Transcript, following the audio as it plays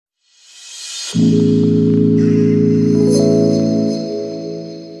Hey,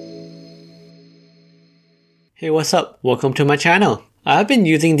 what's up? Welcome to my channel. I've been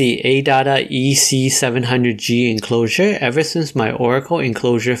using the ADATA EC700G Enclosure ever since my Oracle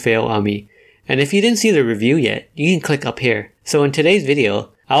Enclosure failed on me. And if you didn't see the review yet, you can click up here. So in today's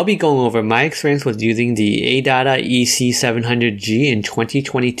video, I'll be going over my experience with using the ADATA EC700G in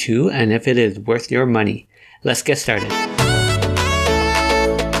 2022 and if it is worth your money. Let's get started.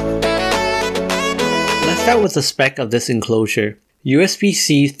 Let's start with the spec of this enclosure.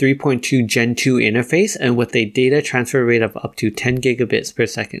 USB-C 3.2 Gen 2 interface and with a data transfer rate of up to 10 gigabits per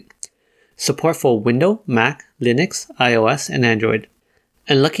second. Support for Windows, Mac, Linux, iOS, and Android.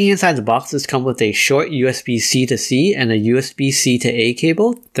 And looking inside the box, this comes with a short USB-C to C and a USB-C to A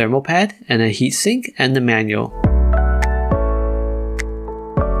cable, thermal pad, and a heatsink, and the manual.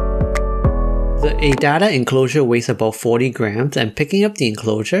 The ADATA enclosure weighs about 40 grams and picking up the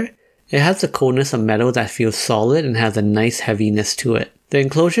enclosure, it has the coldness of metal that feels solid and has a nice heaviness to it. The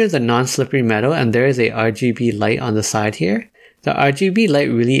enclosure is a non-slippery metal and there is a RGB light on the side here. The RGB light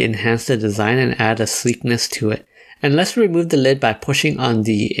really enhanced the design and add a sleekness to it. And let's remove the lid by pushing on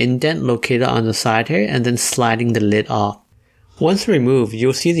the indent located on the side here and then sliding the lid off. Once removed,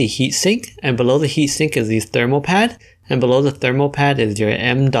 you'll see the heatsink, and below the heatsink is the thermal pad, and below the thermal pad is your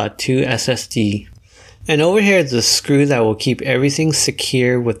M.2 SSD. And over here is the screw that will keep everything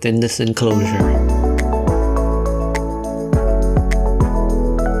secure within this enclosure.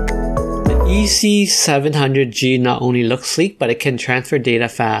 The EC700G not only looks sleek, but it can transfer data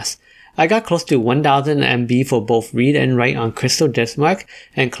fast. I got close to 1000 MB for both read and write on Crystal DiskMark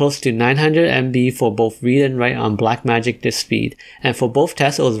and close to 900 MB for both read and write on Blackmagic Disk Speed, and for both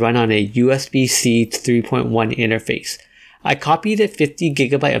tests it was run on a USB-C 3.1 interface. I copied 50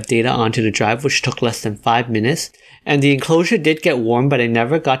 GB of data onto the drive, which took less than 5 minutes, and the enclosure did get warm, but it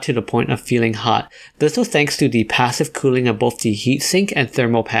never got to the point of feeling hot. This was thanks to the passive cooling of both the heatsink and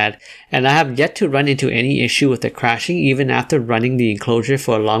thermal pad, and I have yet to run into any issue with it crashing even after running the enclosure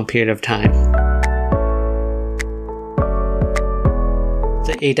for a long period of time.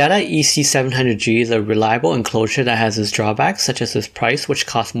 The ADATA EC700G is a reliable enclosure that has its drawbacks, such as its price, which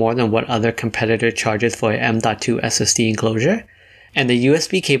costs more than what other competitor charges for an M.2 SSD enclosure, and the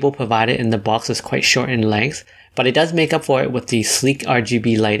USB cable provided in the box is quite short in length, but it does make up for it with the sleek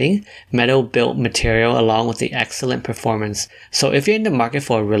RGB lighting, metal built material along with the excellent performance. So if you're in the market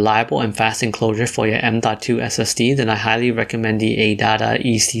for a reliable and fast enclosure for your M.2 SSD, then I highly recommend the ADATA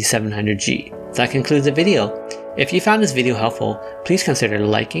EC700G. That concludes the video. If you found this video helpful, please consider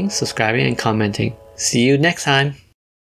liking, subscribing, and commenting. See you next time!